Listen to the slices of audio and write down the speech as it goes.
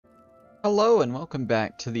Hello and welcome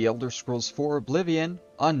back to the Elder Scrolls 4 Oblivion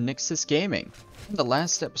on Nyxus Gaming. In the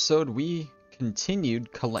last episode we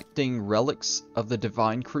continued collecting relics of the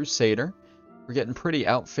Divine Crusader. We're getting pretty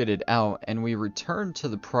outfitted out and we returned to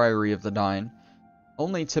the Priory of the Nine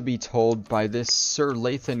only to be told by this Sir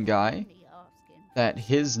Lathan guy that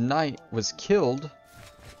his knight was killed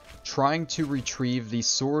trying to retrieve the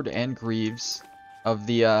sword and greaves of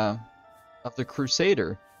the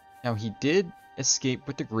Crusader. Now he did escape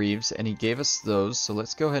with the greaves and he gave us those, so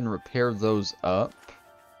let's go ahead and repair those up,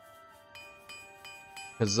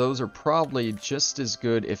 because those are probably just as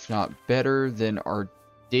good if not better than our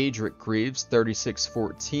Daedric greaves.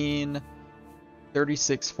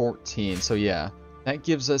 3614, so yeah, that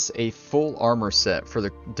gives us a full armor set for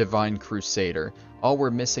the Divine Crusader. All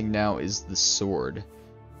we're missing now is the sword.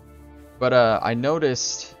 But I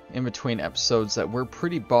noticed in between episodes that we're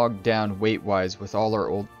pretty bogged down weight-wise with all our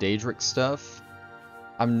old Daedric stuff.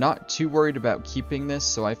 I'm not too worried about keeping this,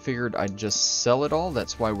 so I figured I'd just sell it all.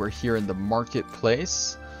 That's why we're here in the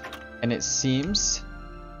marketplace. And it seems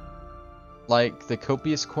like the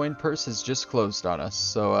copious coin purse has just closed on us.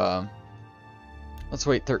 So let's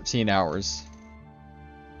wait 13 hours.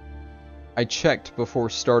 I checked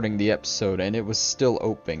before starting the episode and it was still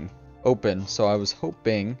open, so I was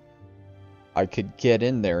hoping I could get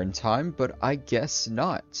in there in time, but I guess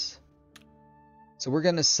not. So we're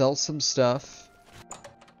gonna sell some stuff,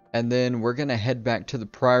 and then we're gonna head back to the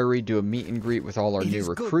Priory, do a meet and greet with all our new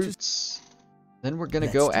recruits. Then we're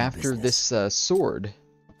gonna go after this sword.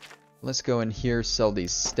 Let's go in here, sell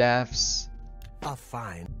these staffs.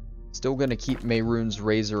 Fine. Still gonna keep Mehrunes'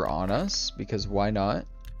 razor on us, because why not?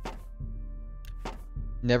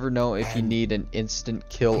 Never know if you need an instant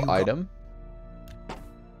kill item.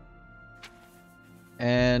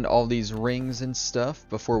 And all these rings and stuff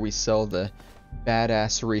before we sell the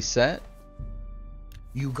badass reset.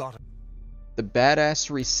 You got it. The badass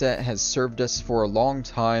reset has served us for a long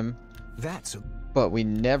time, but we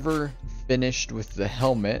never finished with the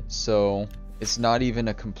helmet, so it's not even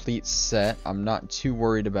a complete set. I'm not too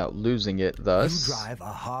worried about losing it thus. You drive a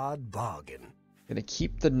hard bargain. Gonna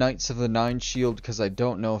keep the Knights of the Nine shield because I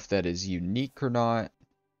don't know if that is unique or not.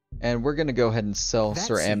 And we're gonna go ahead and sell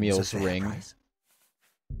Sir Amiel's ring. Price.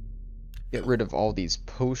 Get rid of all these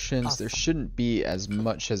potions. There shouldn't be as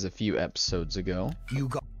much as a few episodes ago. You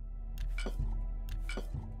got.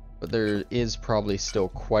 But there is probably still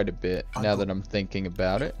quite a bit now that I'm thinking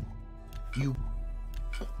about it. You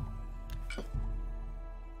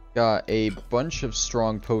got a bunch of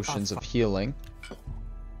strong potions of healing.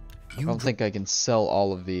 I don't think I can sell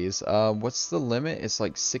all of these. What's the limit? It's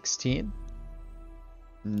like 16?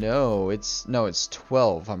 No, it's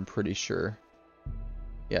 12, I'm pretty sure.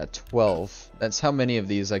 Yeah, 12. That's how many of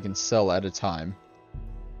these I can sell at a time.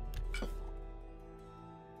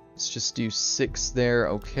 Let's just do 6 there,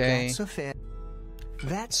 okay. That's a fair.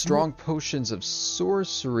 That's Strong potions of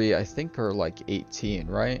sorcery, I think, are like 18,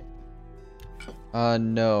 right?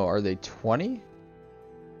 No, are they 20?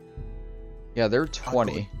 Yeah, they're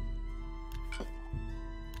 20.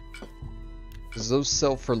 Because those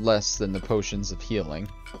sell for less than the potions of healing.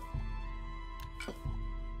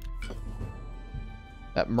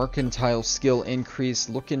 That mercantile skill increase,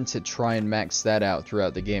 looking to try and max that out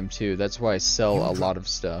throughout the game too. That's why I sell a lot of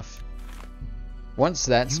stuff. Once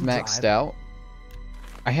that's maxed out,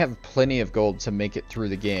 I have plenty of gold to make it through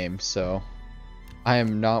the game, so I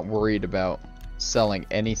am not worried about selling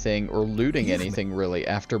anything or looting anything really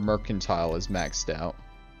after mercantile is maxed out.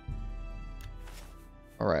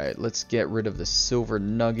 Alright, let's get rid of the silver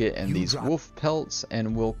nugget and these wolf pelts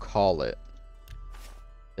and we'll call it.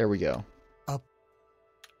 There we go.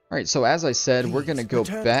 Alright, so as I said, we're gonna go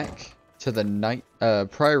back to the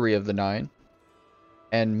Priory of the Nine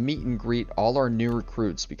and meet and greet all our new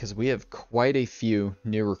recruits, because we have quite a few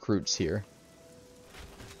new recruits here.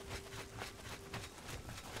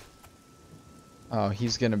 Oh,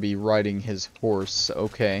 he's gonna be riding his horse.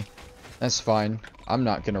 Okay, that's fine. I'm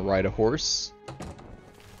not gonna ride a horse.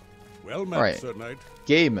 Well met, Sir Knight.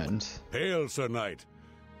 Gaymond. Hail, Sir Knight.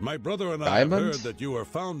 My brother and I have heard that you are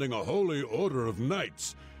founding a holy order of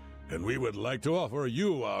knights, and we would like to offer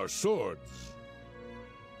you our swords.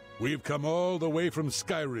 We've come all the way from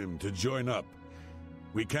Skyrim to join up.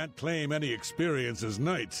 We can't claim any experience as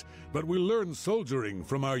knights, but we learn soldiering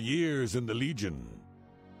from our years in the Legion.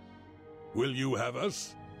 Will you have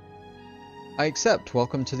us? I accept.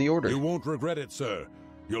 Welcome to the order. You won't regret it, sir.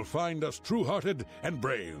 You'll find us true-hearted and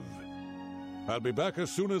brave. I'll be back as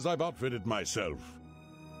soon as I've outfitted myself.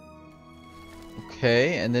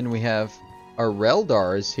 Okay, and then we have our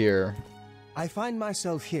Reldar is here. I find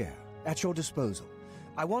myself here, at your disposal.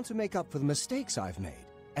 I want to make up for the mistakes I've made.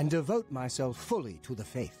 and devote myself fully to the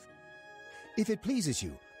faith. If it pleases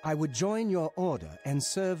you, I would join your order and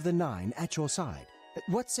serve the Nine at your side.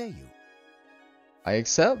 What say you? I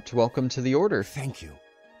accept. Welcome to the order. Thank you.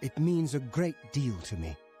 It means a great deal to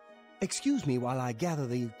me. Excuse me while I gather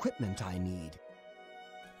the equipment I need.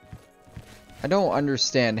 I don't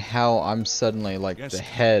understand how I'm suddenly like Yes. the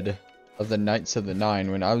head of the Knights of the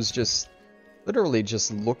Nine when I was just literally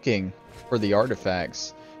just looking for the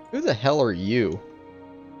artifacts. Who the hell are you?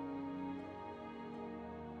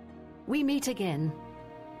 We meet again.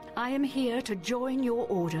 I am here to join your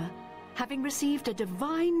order, having received a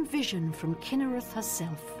divine vision from Kinnereth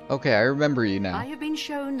herself. Okay, I remember you now. I have been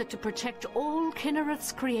shown that to protect all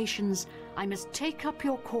Kinnereth's creations, I must take up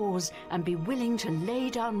your cause and be willing to lay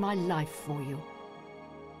down my life for you.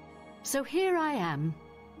 So here I am.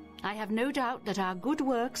 I have no doubt that our good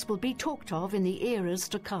works will be talked of in the eras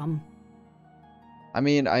to come. I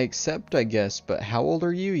mean, I accept, I guess, but how old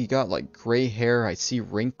are you? You got like gray hair, I see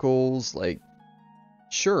wrinkles, like...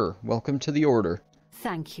 Sure, welcome to the order.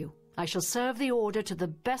 Thank you. I shall serve the order to the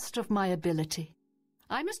best of my ability.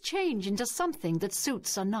 I must change into something that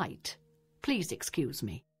suits a knight. Please excuse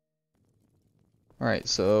me. Alright,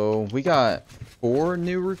 so we got 4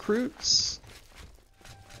 new recruits.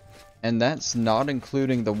 And that's not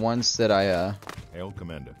including the ones that I, Hail,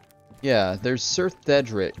 Commander. Yeah, there's Sir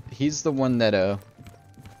Thedrit. He's the one that,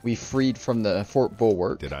 we freed from the Fort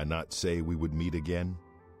Bulwark. Did I not say we would meet again?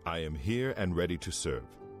 I am here and ready to serve.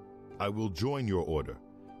 I will join your order,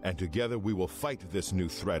 and together we will fight this new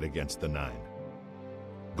threat against the Nine.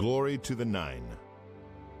 Glory to the Nine.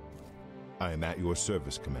 I am at your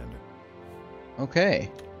service, Commander. Okay.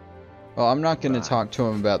 Well, I'm not going to talk to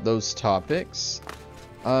him about those topics.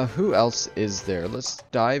 Who else is there? Let's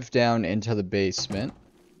dive down into the basement.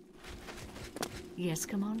 Yes,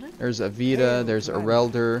 Commander? There's Avita, there's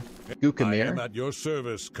Arelder, I Gukamir. am at your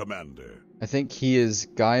service, Commander. I think he is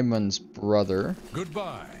Gaimon's brother.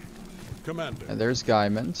 Goodbye, Commander. And there's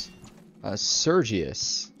Gaimond.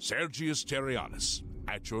 Sergius. Sergius Terrianus,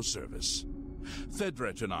 at your service.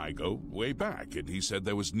 Thedret and I go way back, and he said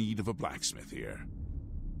there was need of a blacksmith here.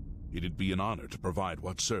 It'd be an honor to provide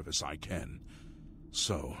what service I can.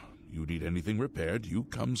 So, you need anything repaired, you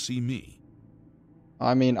come see me.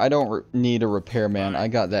 I mean, I don't need a repairman. I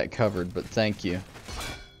got that covered, but thank you.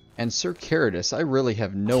 And Sir Caradus, I really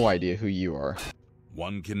have no idea who you are.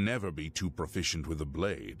 One can never be too proficient with a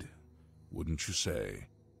blade, wouldn't you say?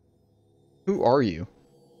 Who are you?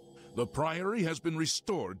 The Priory has been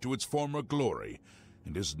restored to its former glory,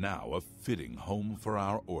 and is now a fitting home for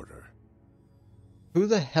our order. Who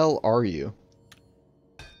the hell are you?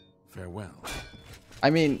 Farewell. I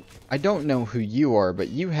mean, I don't know who you are, but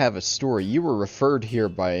you have a story. You were referred here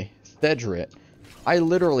by Thedrit. I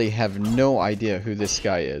literally have no idea who this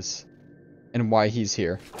guy is and why he's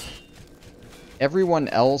here. Everyone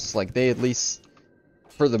else, like, they at least,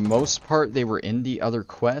 for the most part, they were in the other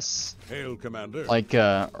quests. Hail, Commander. Like,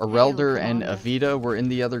 Arelder and Avita were in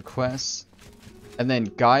the other quests. And then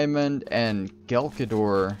Gaimond and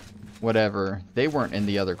Gelkador, whatever, they weren't in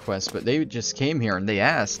the other quests, but they just came here and they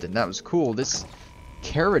asked, and that was cool. This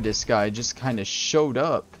Caradus guy just kind of showed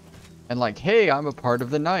up and like, hey, I'm a part of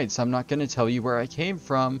the Knights. I'm not going to tell you where I came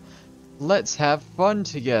from. Let's have fun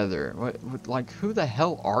together. What, like, who the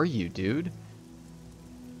hell are you, dude?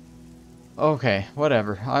 Okay,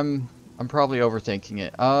 whatever. I'm probably overthinking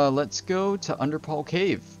it. Let's go to Underpaw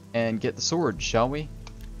Cave and get the sword, shall we?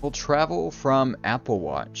 We'll travel from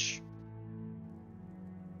Applewatch.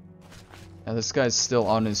 Now this guy's still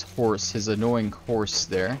on his horse, his annoying horse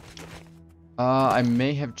there. I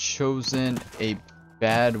may have chosen a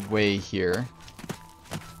bad way here,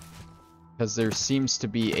 because there seems to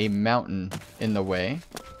be a mountain in the way.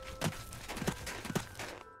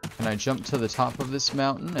 Can I jump to the top of this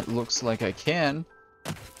mountain? It looks like I can.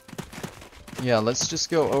 Yeah, let's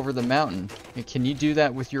just go over the mountain. Hey, can you do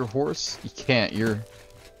that with your horse? You can't. You're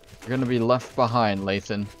gonna be left behind,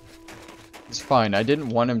 Lathan. It's fine. I didn't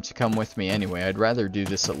want him to come with me anyway. I'd rather do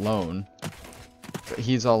this alone. But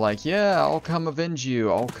he's all like, yeah, I'll come avenge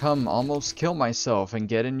you. I'll come almost kill myself and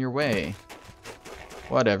get in your way.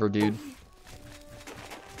 Whatever, dude.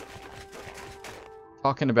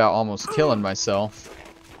 Talking about almost killing myself.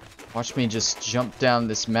 Watch me just jump down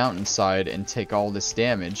this mountainside and take all this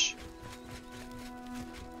damage.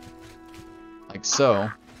 Like so.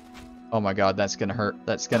 Oh my god, that's gonna hurt.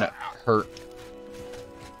 That's gonna hurt.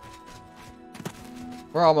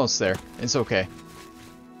 We're almost there. It's okay.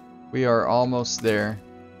 We are almost there.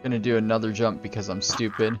 Gonna do another jump because I'm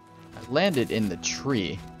stupid. I landed in the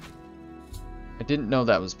tree. I didn't know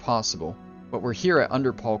that was possible. But we're here at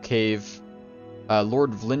Underpaw Cave.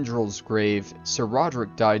 Lord Vlindrel's grave. Sir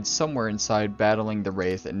Roderick died somewhere inside battling the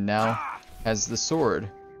Wraith and now has the sword.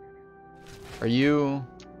 Are you...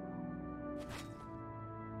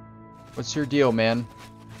 What's your deal, man?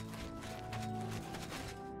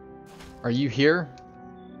 Are you here?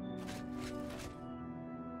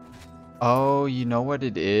 Oh, you know what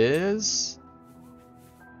it is?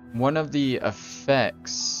 One of the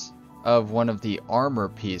effects of one of the armor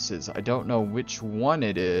pieces. I don't know which one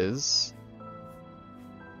it is.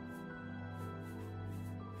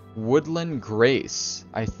 Woodland Grace.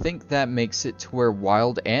 I think that makes it to where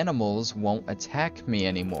wild animals won't attack me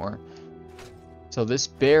anymore. So this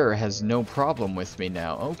bear has no problem with me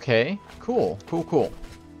now. Okay, cool, cool, cool.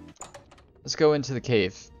 Let's go into the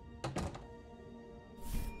cave.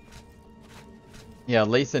 Yeah,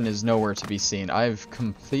 Lathan is nowhere to be seen. I've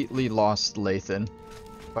completely lost Lathan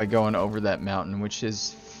by going over that mountain, which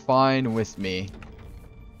is fine with me.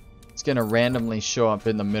 It's gonna randomly show up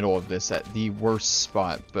in the middle of this at the worst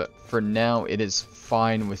spot, but for now it is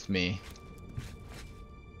fine with me.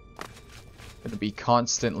 Gonna be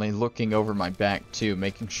constantly looking over my back too,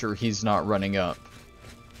 making sure he's not running up.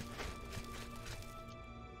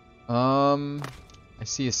 I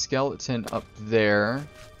see a skeleton up there.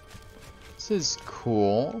 This is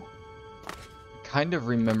cool. I kind of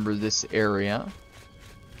remember this area.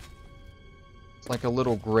 It's like a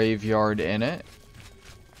little graveyard in it.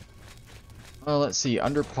 Oh, let's see,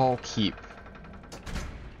 Underpaw Keep.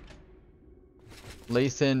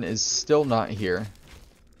 Lathan is still not here.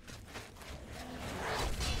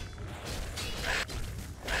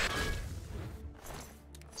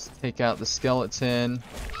 Let's take out the skeleton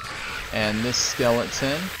and this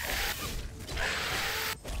skeleton.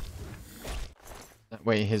 That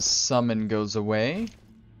way his summon goes away.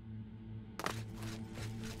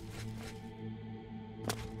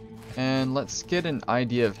 And let's get an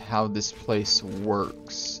idea of how this place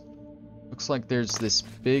works. Looks like there's this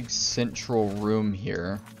big central room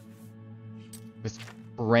here with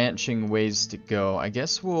branching ways to go. I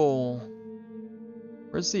guess we'll...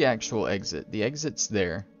 Where's the actual exit? The exit's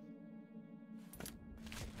there.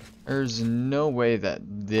 There's no way that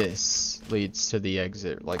this leads to the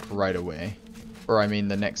exit, like, right away. Or, I mean,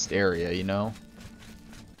 the next area, you know?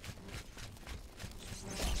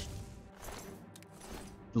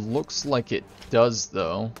 Looks like it does,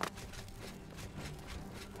 though.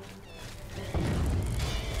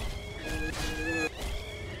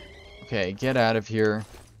 Okay, get out of here.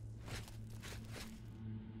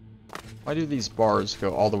 Why do these bars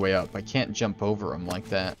go all the way up? I can't jump over them like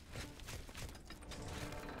that.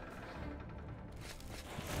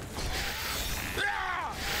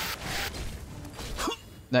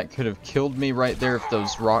 That could have killed me right there if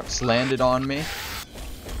those rocks landed on me.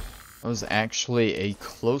 That was actually a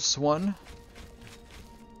close one.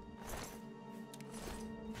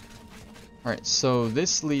 Alright, so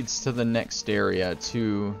this leads to the next area,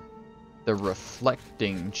 to the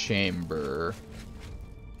reflecting chamber.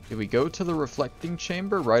 Did we go to the reflecting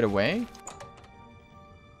chamber right away?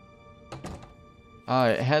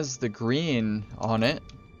 It has the green on it.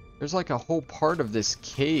 There's like a whole part of this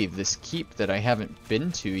cave, this keep that I haven't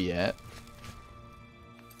been to yet.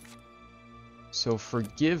 So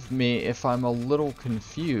forgive me if I'm a little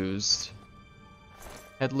confused.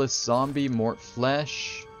 Headless zombie, mort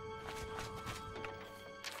flesh.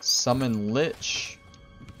 Summon lich.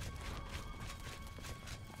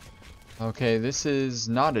 Okay, this is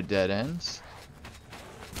not a dead end.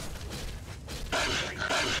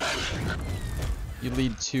 You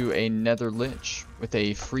lead to a nether lich with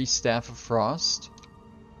a free staff of frost.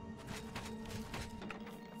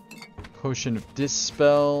 Potion of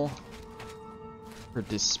dispel. For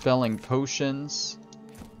dispelling potions.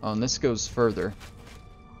 Oh, and this goes further.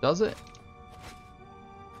 Does it?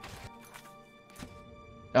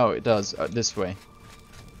 Oh, it does. This way.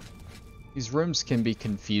 These rooms can be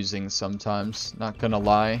confusing sometimes, not gonna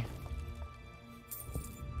lie.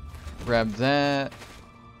 Grab that.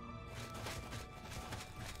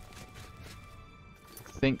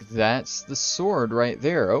 I think that's the sword right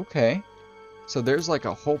there. Okay. So there's like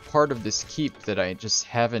a whole part of this keep that I just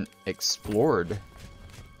haven't explored.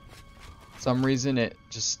 For some reason it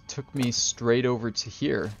just took me straight over to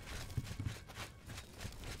here.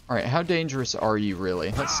 Alright, how dangerous are you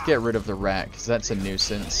really? Let's get rid of the rat, because that's a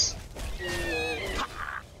nuisance.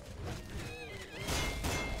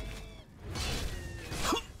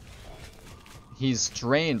 He's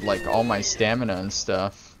drained like all my stamina and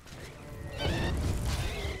stuff.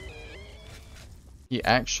 He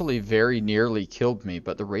actually very nearly killed me,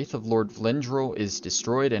 but the Wraith of Lord Vlindrel is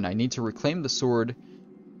destroyed and I need to reclaim the sword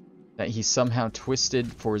that he somehow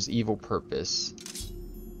twisted for his evil purpose.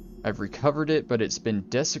 I've recovered it, but it's been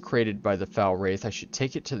desecrated by the foul wraith. I should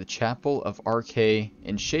take it to the Chapel of Arkay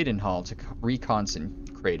in Shadenhall to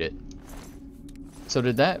reconsecrate it. So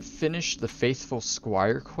did that finish the Faithful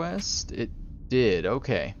Squire quest? It did,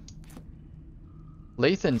 okay.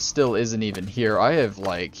 Lathan still isn't even here. I have,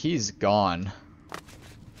 like, he's gone.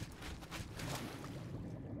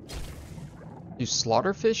 Do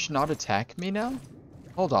slaughterfish not attack me now?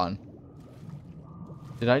 Hold on.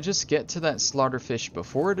 Did I just get to that slaughterfish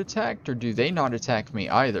before it attacked, or do they not attack me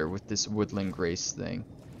either with this woodland grace thing?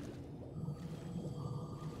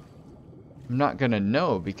 I'm not gonna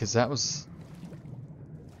know, because that was...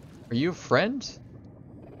 Are you a friend?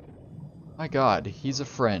 My god, he's a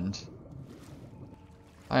friend.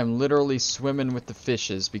 I am literally swimming with the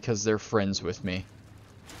fishes because they're friends with me.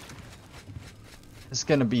 It's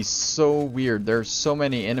gonna be so weird. There's so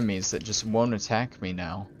many enemies that just won't attack me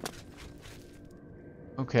now.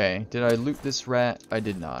 Okay, did I loot this rat? I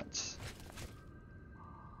did not.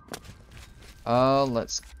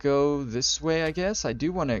 Let's go this way, I guess. I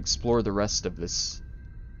do want to explore the rest of this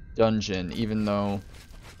dungeon, even though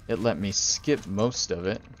it let me skip most of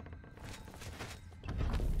it.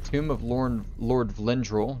 Tomb of Lord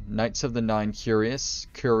Vlindrel, Knights of the Nine Curious.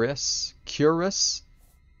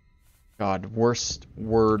 God, worst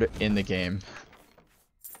word in the game.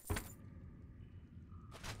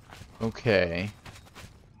 Okay.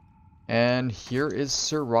 And here is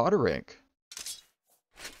Sir Roderick.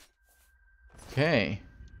 Okay.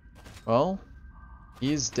 Well,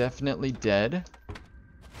 he's definitely dead,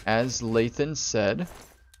 as Lathan said.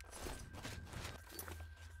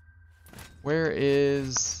 Where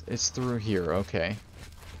is... It's through here, okay.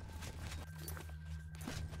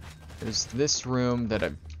 There's this room that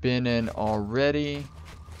I've been in already.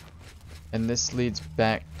 And this leads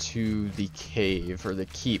back to the cave, or the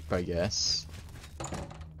keep, I guess.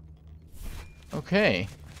 Okay.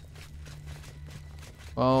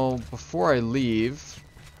 Well, before I leave,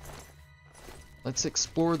 let's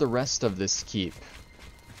explore the rest of this keep.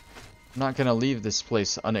 I'm not gonna leave this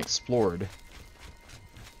place unexplored,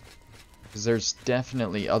 because there's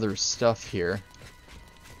definitely other stuff here.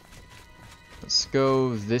 Let's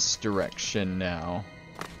go this direction now.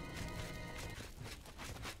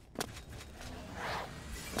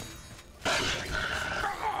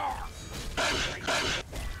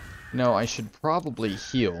 No, I should probably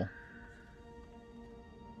heal.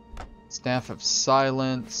 Staff of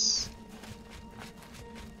Silence.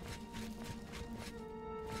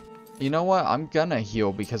 You know what? I'm gonna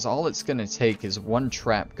heal because all it's gonna take is one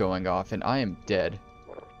trap going off and I am dead.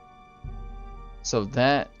 So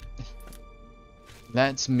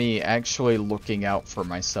that's me actually looking out for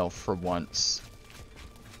myself for once.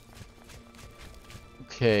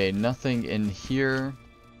 Okay, nothing in here.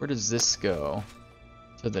 Where does this go?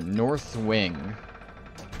 To the north wing.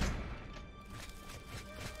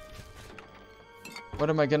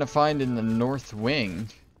 What am I gonna find in the north wing?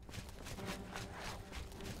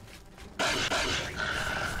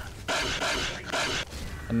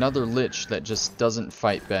 Another lich that just doesn't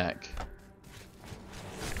fight back.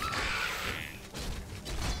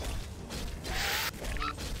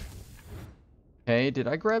 Okay, did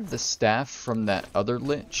I grab the staff from that other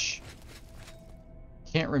lich?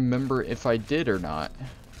 Can't remember if I did or not.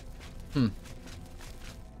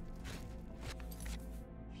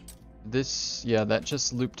 This, yeah, that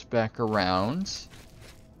just looped back around.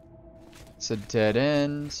 It's a dead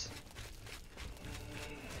end.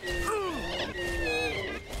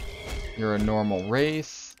 You're a normal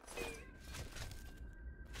wraith.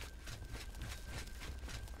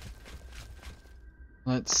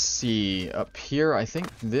 Let's see, up here, I think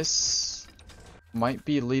this might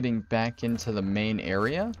be leading back into the main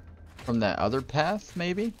area from that other path,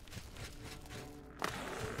 maybe?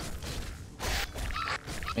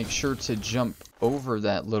 Make sure to jump over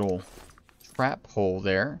that little trap hole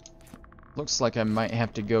there. Looks like I might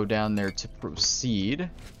have to go down there to proceed.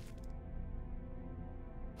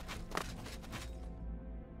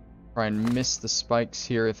 Try and miss the spikes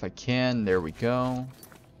here if I can. There we go.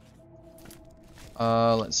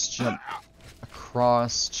 Let's jump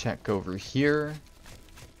across, check over here.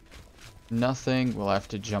 Nothing. We'll have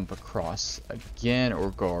to jump across again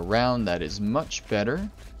or go around. That is much better.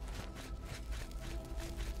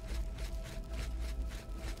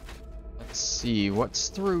 Let's see, what's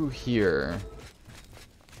through here?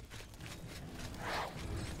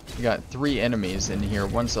 We got 3 enemies in here.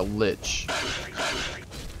 One's a lich,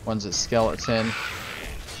 one's a skeleton,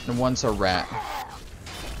 and one's a rat.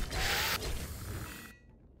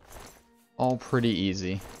 All pretty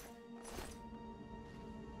easy.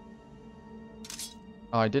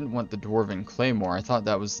 Oh, I didn't want the Dwarven Claymore. I thought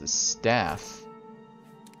that was the staff.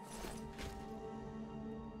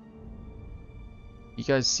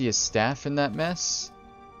 guys see a staff in that mess?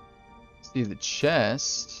 See the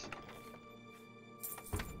chest.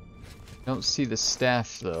 Don't see the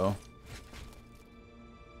staff though.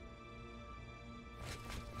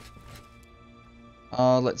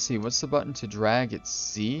 Let's see, what's the button to drag?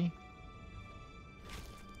 It's Z?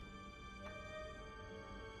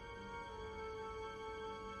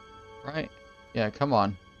 Right? Yeah, come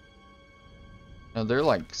on. No, they're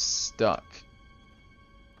like stuck.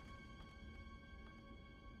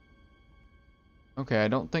 Okay, I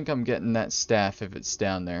don't think I'm getting that staff if it's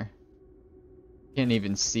down there. Can't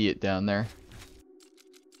even see it down there.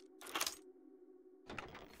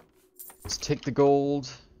 Let's take the gold.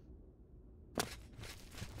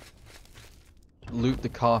 Loot the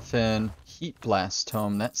coffin. Heat blast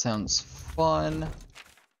tome. That sounds fun.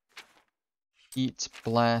 Heat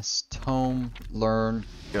blast tome. Learn.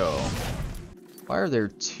 Go. Why are there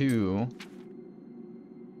two?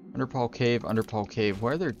 Underpaw cave, underpaw cave.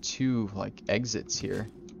 Why are there two, like, exits here?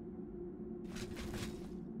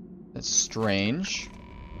 That's strange.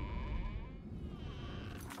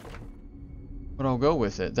 But I'll go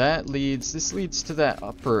with it. That leads, this leads to that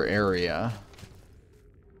upper area.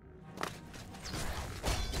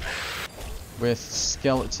 With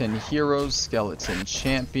skeleton heroes, skeleton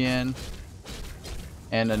champion,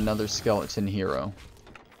 and another skeleton hero.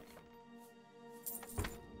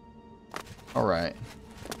 Alright.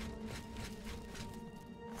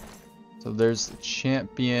 So there's the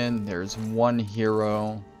champion, there's one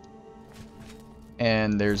hero,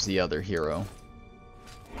 and there's the other hero.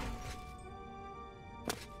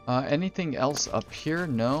 Anything else up here?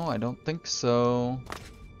 No, I don't think so.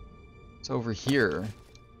 It's over here.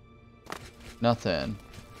 Nothing.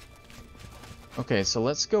 Okay, so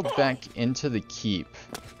let's go back into the keep,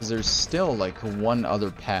 because there's still like one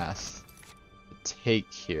other path to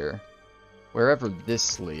take here. Wherever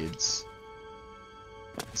this leads.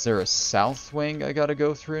 Is there a south wing I gotta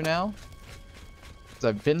go through now? Because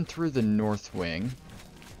I've been through the north wing.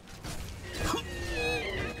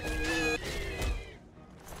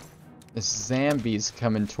 This zombie's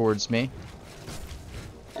coming towards me.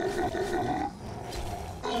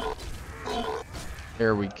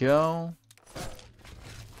 There we go.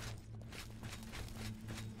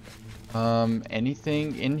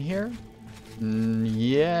 Anything in here?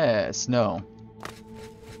 Yes, no.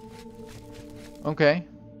 Okay.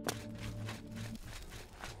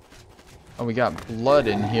 Oh, we got blood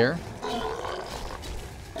in here.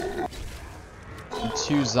 And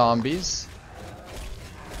two zombies.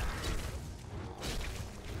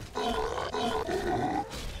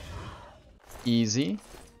 Easy.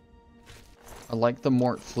 I like the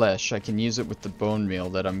mort flesh. I can use it with the bone meal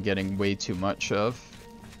that I'm getting way too much of.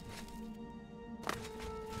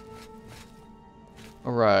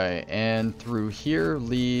 Alright, and through here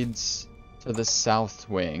leads to the south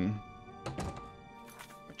wing,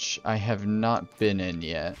 which I have not been in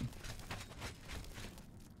yet.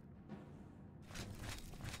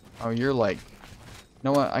 Oh, you're like... You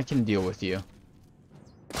know what? I can deal with you.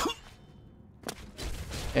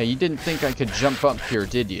 Yeah, you didn't think I could jump up here,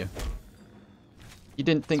 did you? You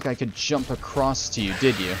didn't think I could jump across to you,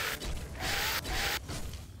 did you?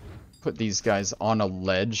 Put these guys on a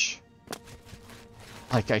ledge.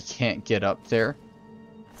 Like I can't get up there.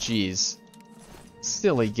 Jeez.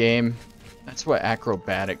 Silly game. That's what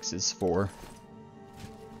acrobatics is for.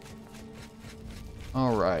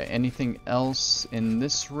 Alright, anything else in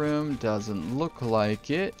this room? Doesn't look like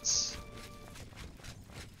it.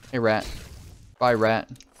 Hey, rat. Bye, rat.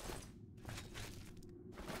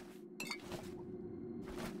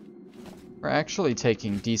 We're actually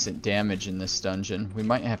taking decent damage in this dungeon. We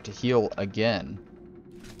might have to heal again.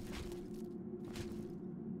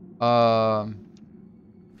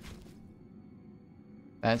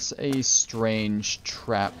 That's a strange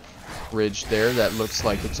trap bridge there that looks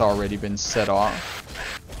like it's already been set off.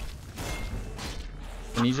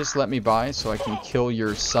 Can you just let me by so I can kill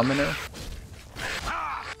your summoner?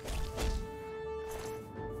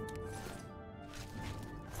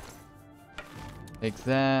 Take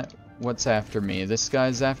that. What's after me? This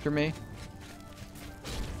guy's after me?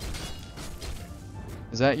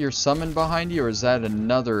 Is that your summon behind you, or is that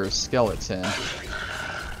another skeleton?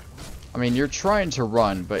 I mean, you're trying to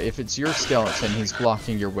run, but if it's your skeleton, he's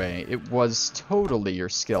blocking your way. It was totally your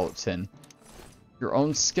skeleton. Your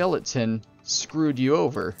own skeleton screwed you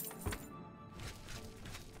over.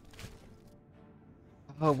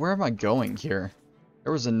 Oh, where am I going here?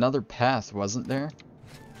 There was another path, wasn't there?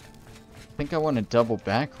 I think I want to double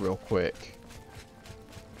back real quick.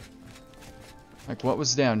 Like, what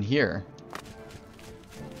was down here?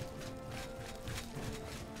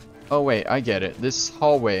 Oh wait, I get it. This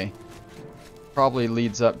hallway probably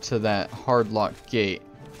leads up to that hard lock gate.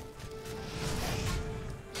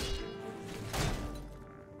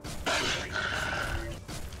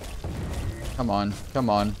 Come on, come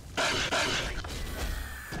on.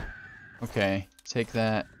 Okay, take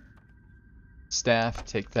that. Staff,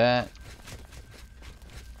 take that.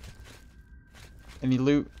 Any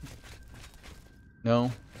loot?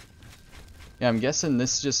 No? Yeah, I'm guessing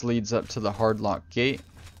this just leads up to the hard lock gate.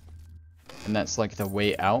 And that's like the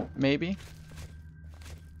way out, maybe?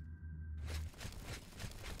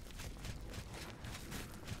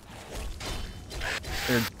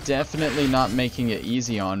 They're definitely not making it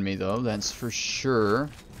easy on me, though, that's for sure.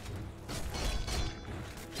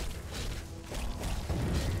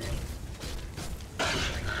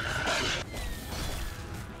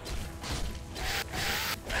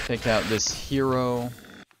 Take out this hero.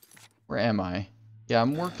 Where am I? Yeah,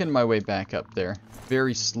 I'm working my way back up there.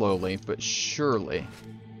 Very slowly, but surely.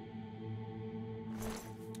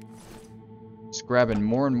 Just grabbing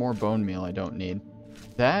more and more bone meal I don't need.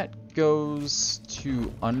 That goes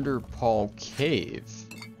to Underpaw Cave.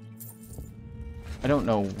 I don't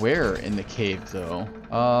know where in the cave, though.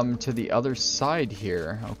 To the other side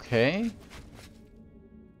here. Okay.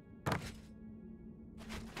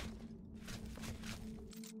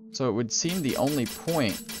 So it would seem the only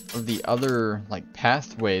point of the other, like,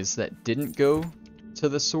 pathways that didn't go to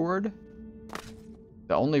the sword,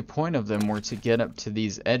 the only point of them were to get up to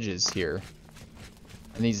these edges here.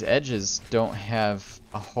 And these edges don't have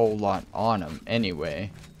a whole lot on them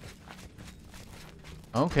anyway.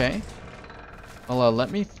 Okay. Well,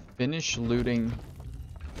 let me finish looting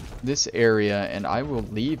this area and I will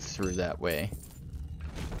leave through that way.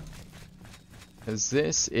 Because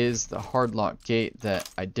this is the hard lock gate that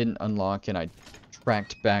I didn't unlock and I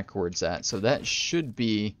tracked backwards at. So that should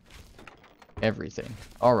be everything.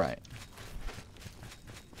 Alright.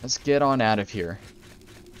 Let's get on out of here.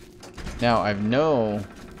 Now, I know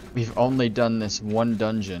we've only done this one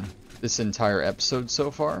dungeon this entire episode so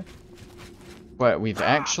far. But we've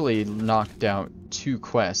actually knocked out 2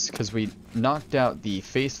 quests. Because we knocked out the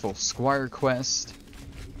Faithful Squire quest.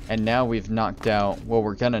 And now we've knocked out, well,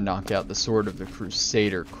 we're gonna knock out the Sword of the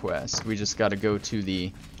Crusader quest. We just gotta go to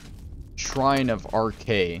the Shrine of RK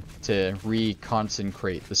to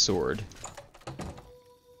reconsecrate the sword.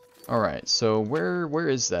 Alright, so where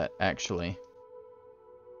is that, actually?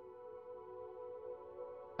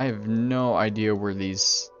 I have no idea where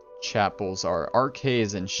these chapels are. RK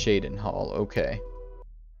is in Shadenhall, okay.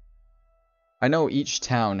 I know each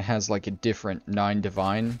town has like a different 9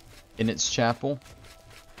 Divine in its chapel.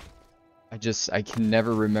 I can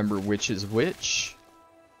never remember which is which.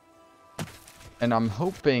 And I'm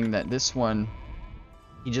hoping that this one,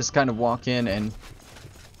 you just kind of walk in and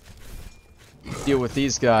deal with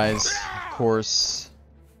these guys, of course.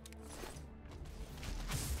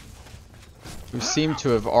 Who seem to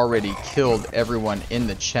have already killed everyone in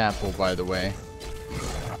the chapel, by the way.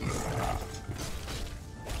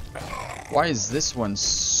 Why is this one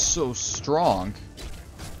so strong?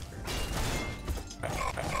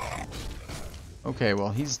 Okay, well,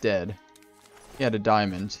 he's dead. He had a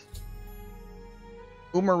diamond.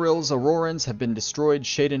 Umaril's Aurorans have been destroyed.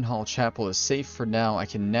 Shadenhall Chapel is safe for now. I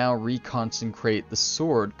can now reconsecrate the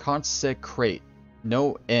sword. Consecrate.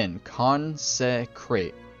 No N.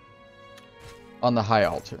 Consecrate. On the high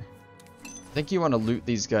altar. I think you want to loot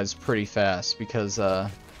these guys pretty fast because, I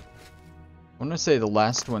want to say the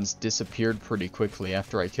last ones disappeared pretty quickly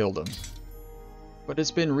after I killed them. But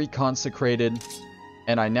it's been reconsecrated.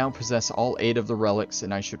 And I now possess all 8 of the relics,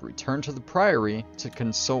 and I should return to the Priory to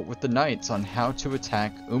consult with the knights on how to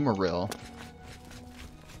attack Umaril.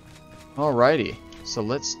 Alrighty, so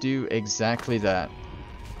let's do exactly that.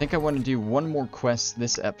 I think I want to do one more quest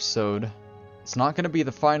this episode. It's not going to be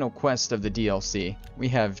the final quest of the DLC. We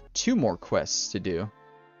have 2 more quests to do.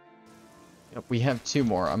 Yep, we have 2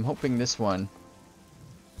 more. I'm hoping this one...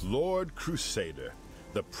 Lord Crusader,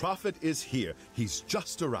 the prophet is here. He's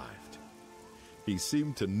just arrived. He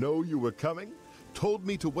seemed to know you were coming, told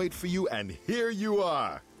me to wait for you, and here you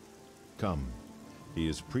are. Come. He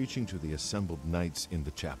is preaching to the assembled knights in the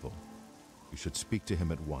chapel. You should speak to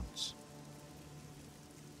him at once.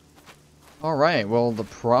 Alright, well, the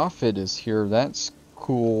prophet is here. That's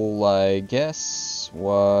cool, I guess.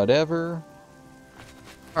 Whatever.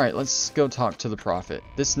 Alright, let's go talk to the prophet.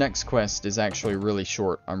 This next quest is actually really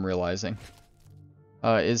short, I'm realizing.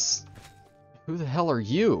 Who the hell are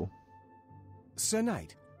you? Sir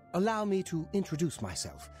Knight, allow me to introduce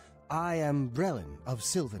myself. I am Brelin of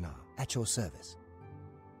Silvenar, at your service.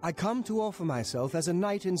 I come to offer myself as a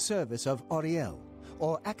knight in service of Auriel,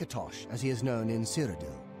 or Akatosh as he is known in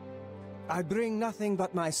Cyrodiil. I bring nothing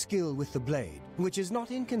but my skill with the blade, which is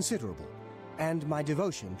not inconsiderable, and my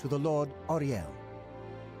devotion to the Lord Auriel.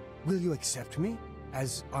 Will you accept me,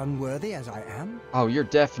 as unworthy as I am? Oh, you're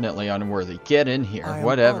definitely unworthy. Get in here, I am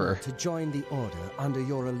whatever. honored to join the Order under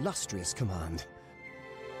your illustrious command.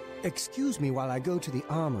 Excuse me while I go to the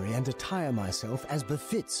armory and attire myself as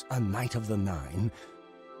befits a Knight of the Nine.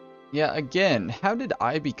 Yeah, again, how did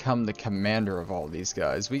I become the commander of all these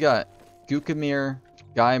guys? We got Gukamir,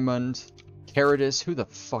 Gaimund, Caradus. Who the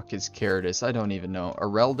fuck is Caradus? I don't even know.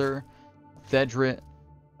 Arelder, Thedret,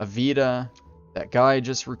 Avita, that guy I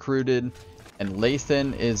just recruited, and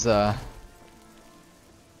Lathan is,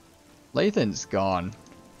 Lathan's gone.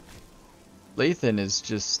 Lathan is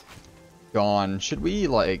just gone. Should we,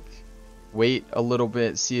 like, wait a little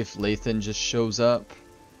bit, see if Lathan just shows up?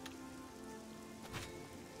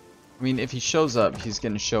 I mean, if he shows up, he's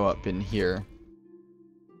gonna show up in here.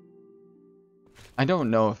 I don't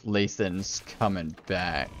know if Lathan's coming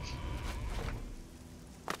back.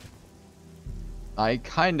 I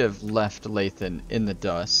kind of left Lathan in the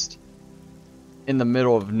dust. In the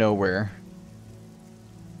middle of nowhere.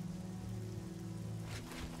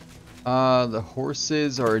 The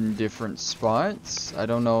horses are in different spots. I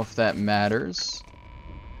don't know if that matters.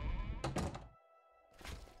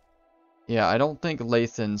 Yeah, I don't think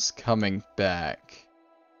Lathan's coming back.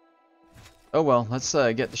 Oh well, let's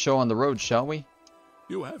get the show on the road, shall we?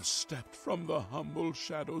 You have stepped from the humble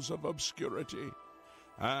shadows of obscurity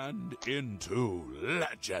and into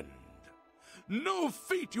legend. No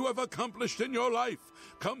feat you have accomplished in your life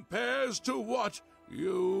compares to what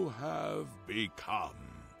you have become.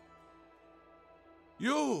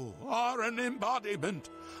 You are an embodiment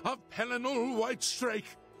of Pelinal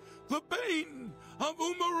Whitestrake, the bane of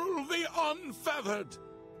Umaril the Unfeathered.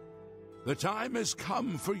 The time has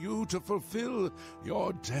come for you to fulfill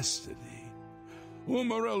your destiny.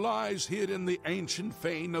 Umaril lies hid in the ancient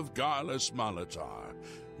fane of Garlus Malatar.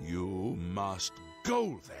 You must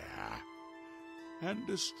go there and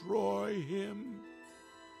destroy him.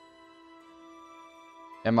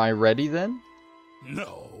 Am I ready then?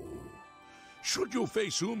 No. Should you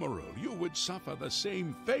face Umaril, you would suffer the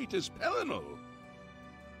same fate as Pelinal.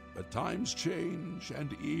 But times change,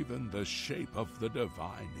 and even the shape of the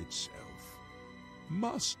divine itself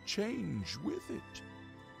must change with it.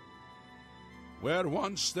 Where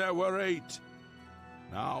once there were 8,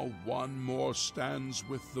 now one more stands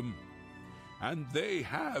with them, and they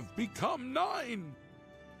have become 9.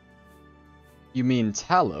 You mean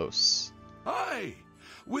Talos? Aye,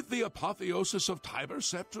 with the apotheosis of Tiber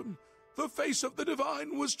Septim, the face of the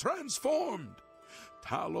divine was transformed.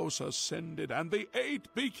 Talos ascended, and the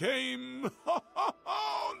 8 became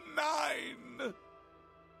 9.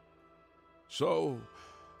 So,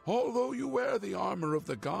 although you wear the armor of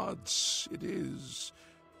the gods, it is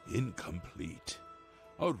incomplete,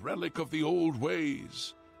 a relic of the old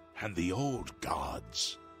ways and the old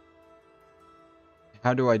gods.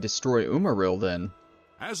 How do I destroy Umaril then?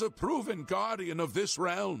 As a proven guardian of this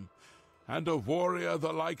realm, and a warrior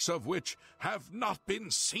the likes of which have not been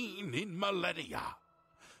seen in millennia,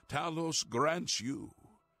 Talos grants you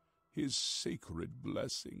his sacred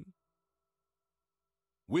blessing.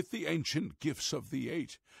 With the ancient gifts of the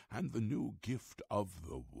 8 and the new gift of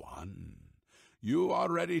the 1, you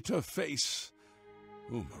are ready to face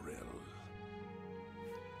Umaril.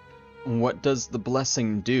 What does the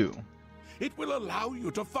blessing do? It will allow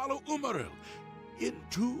you to follow Umaril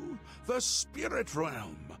into the spirit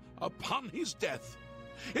realm upon his death.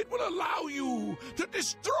 It will allow you to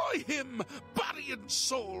destroy him, body and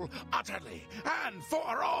soul, utterly and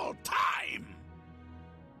for all time.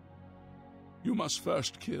 You must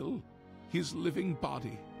first kill his living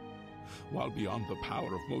body. While beyond the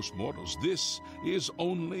power of most mortals, this is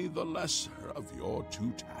only the lesser of your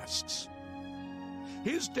 2 tasks.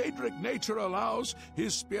 His Daedric nature allows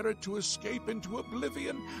his spirit to escape into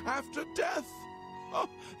oblivion after death. Oh,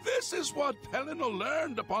 this is what Pelinal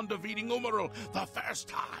learned upon defeating Umaril the first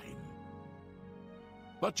time.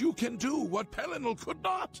 But you can do what Pelinal could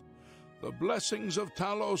not. The blessings of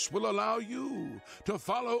Talos will allow you to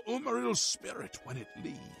follow Umaril's spirit when it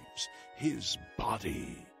leaves his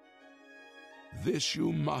body. This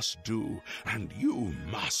you must do, and you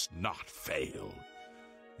must not fail.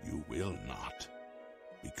 You will not,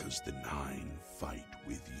 because the 9 fight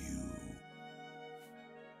with you.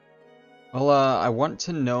 Well, I want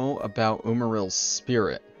to know about Umaril's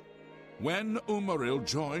spirit. When Umaril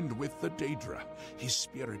joined with the Daedra, his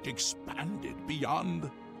spirit expanded beyond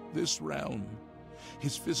this realm.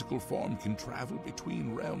 His physical form can travel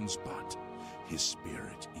between realms, but his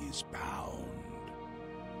spirit is bound.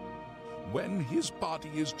 When his body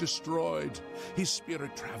is destroyed, his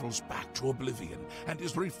spirit travels back to oblivion and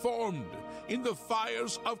is reformed in the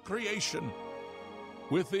fires of creation.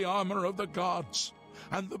 With the armor of the gods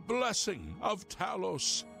and the blessing of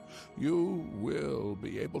Talos, you will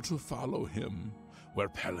be able to follow him where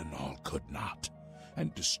Pelinal could not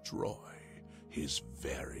and destroy his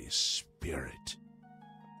very spirit.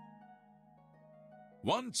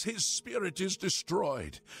 Once his spirit is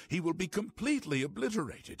destroyed, he will be completely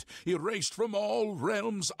obliterated, erased from all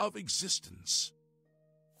realms of existence.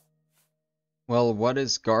 Well, what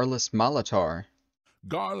is Garlas Malatar?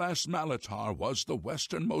 Garlas Malatar was the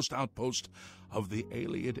westernmost outpost of the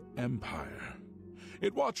Ayleid Empire.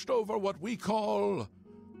 It watched over what we call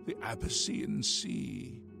the Abyssinian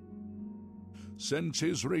Sea. Since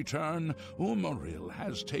his return, Umaril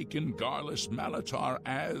has taken Garlas Malatar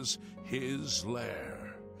as his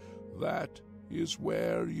lair. That is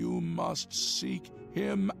where you must seek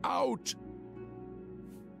him out.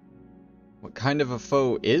 What kind of a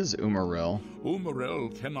foe is Umaril?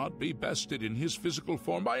 Umaril cannot be bested in his physical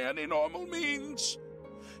form by any normal means.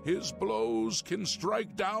 His blows can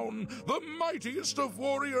strike down the mightiest of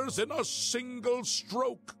warriors in a single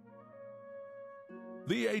stroke.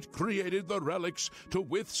 The Eight created the relics to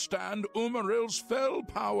withstand Umaril's fell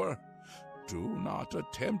power. Do not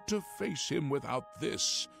attempt to face him without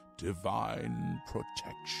this divine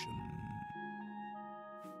protection.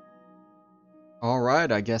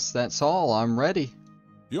 Alright, I guess that's all. I'm ready.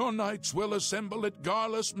 Your knights will assemble at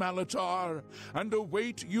Garlas Malatar and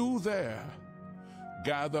await you there.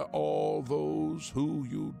 Gather all those who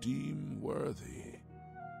you deem worthy.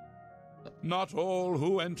 Not all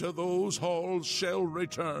who enter those halls shall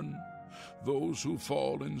return. Those who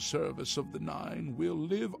fall in service of the Nine will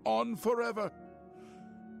live on forever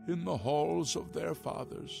in the halls of their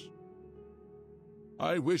fathers.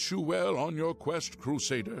 I wish you well on your quest,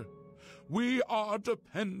 Crusader. We are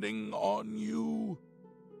depending on you.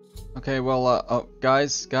 Okay, well,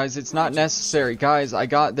 guys, it's not necessary. Guys, I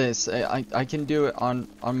got this. I can do it on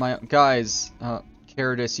my own. Guys,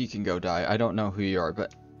 Caradus, you can go die. I don't know who you are,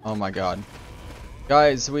 but oh my god.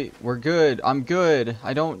 Guys, we're good. I'm good.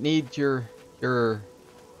 I don't need your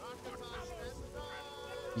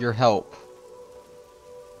help.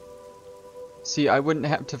 See, I wouldn't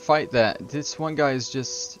have to fight that. This one guy is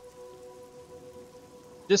just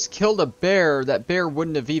killed a bear. That bear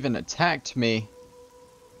wouldn't have even attacked me.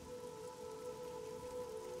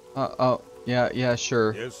 Oh, yeah,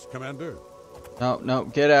 sure. Yes, Commander. No,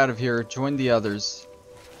 get out of here. Join the others.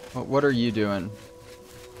 What are you doing?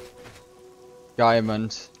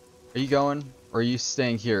 Diamond. Are you going? Or are you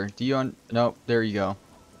staying here? Do you no, there you go.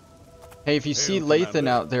 Hey, if you see Lathan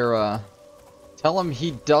out there, tell him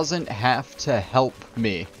he doesn't have to help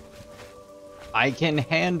me. I can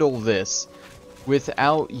handle this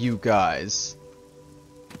without you guys.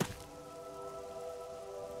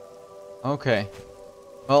 Okay.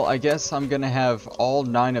 Well, I guess I'm gonna have all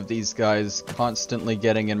 9 of these guys constantly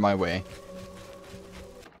getting in my way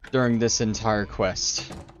during this entire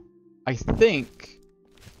quest. I think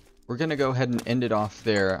we're gonna go ahead and end it off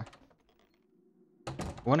there. I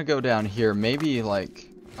want to go down here. Maybe like...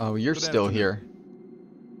 Oh, you're still here.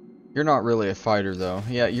 You're not really a fighter, though.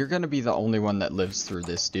 Yeah, you're gonna be the only one that lives through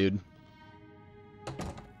this, dude. I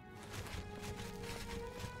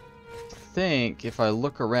think if I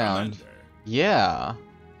look around... Yeah.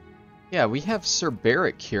 Yeah, we have Sir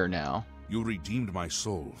Barrick here now. You redeemed my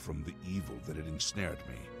soul from the evil that had ensnared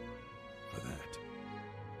me. For that,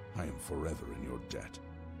 I am forever in your debt.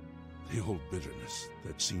 The old bitterness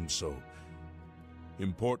that seemed so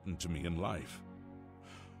important to me in life.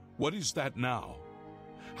 What is that now?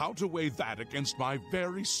 How to weigh that against my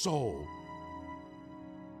very soul?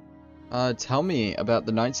 Tell me about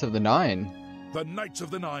the Knights of the Nine. The Knights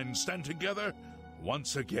of the Nine stand together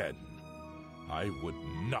once again. I would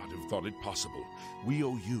not have thought it possible. We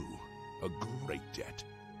owe you a great debt.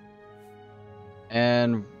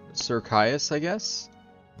 And Sir Caius, I guess?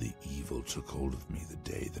 The evil took hold of me the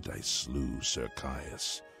day that I slew Sir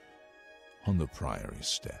Caius on the Priory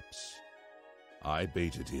steps. I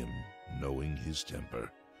baited him, knowing his temper,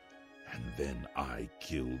 and then I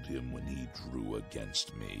killed him when he drew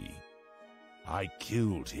against me. I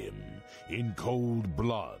killed him in cold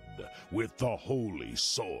blood with the holy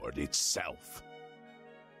sword itself.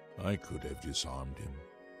 I could have disarmed him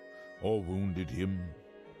or wounded him,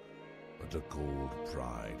 but a cold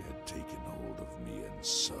pride had taken hold of me, and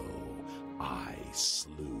so I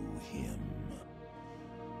slew him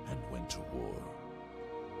and went to war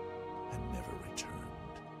and never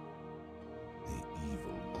returned. The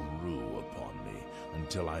evil grew upon me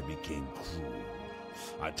until I became cruel,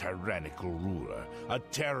 A tyrannical ruler, a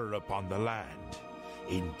terror upon the land.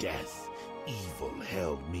 In death, evil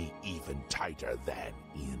held me even tighter than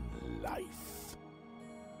in life.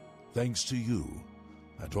 Thanks to you,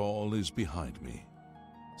 that all is behind me.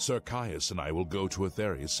 Sir Caius and I will go to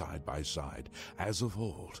Etheria side by side, as of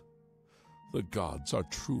old. The gods are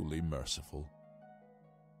truly merciful.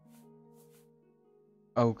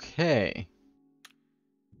 Okay.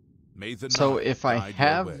 So if I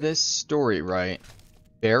have this story right,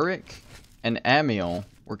 Barrick and Amiel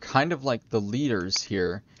were kind of like the leaders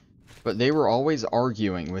here, but they were always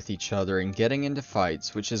arguing with each other and getting into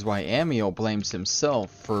fights, which is why Amiel blames himself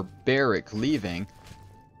for Barrick leaving.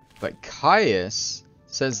 But Caius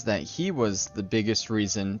says that he was the biggest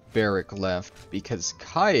reason Barrick left, because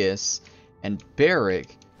Caius and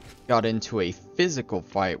Barrick got into a physical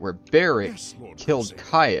fight where Barrick killed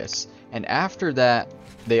Caius, and after that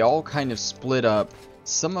they all kind of split up.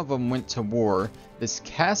 Some of them went to war. This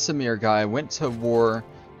Casimir guy went to war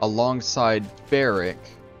alongside Barrick,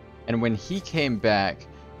 and when he came back,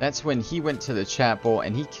 that's when he went to the chapel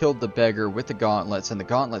and he killed the beggar with the gauntlets, and the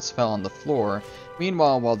gauntlets fell on the floor.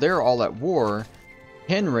 Meanwhile, while they're all at war,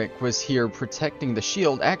 Henrik was here protecting the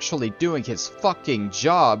shield, actually doing his fucking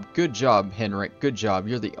job. Good job, Henrik. Good job.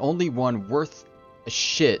 You're the only one worth a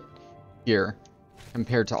shit here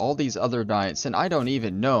compared to all these other knights, and I don't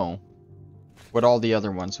even know what all the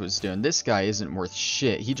other ones was doing. This guy isn't worth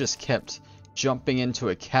shit. He just kept jumping into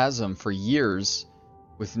a chasm for years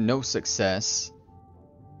with no success.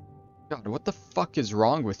 God, what the fuck is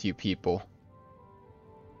wrong with you people?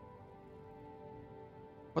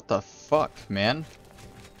 What the fuck, man?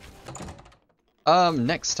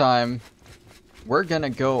 Next time, we're gonna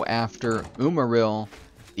go after Umaril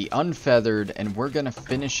the Unfeathered, and we're gonna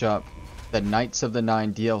finish up the Knights of the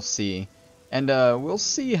Nine DLC, and we'll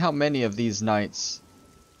see how many of these knights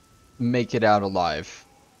make it out alive.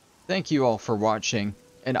 Thank you all for watching,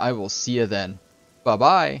 and I will see you then.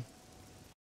 Bye-bye!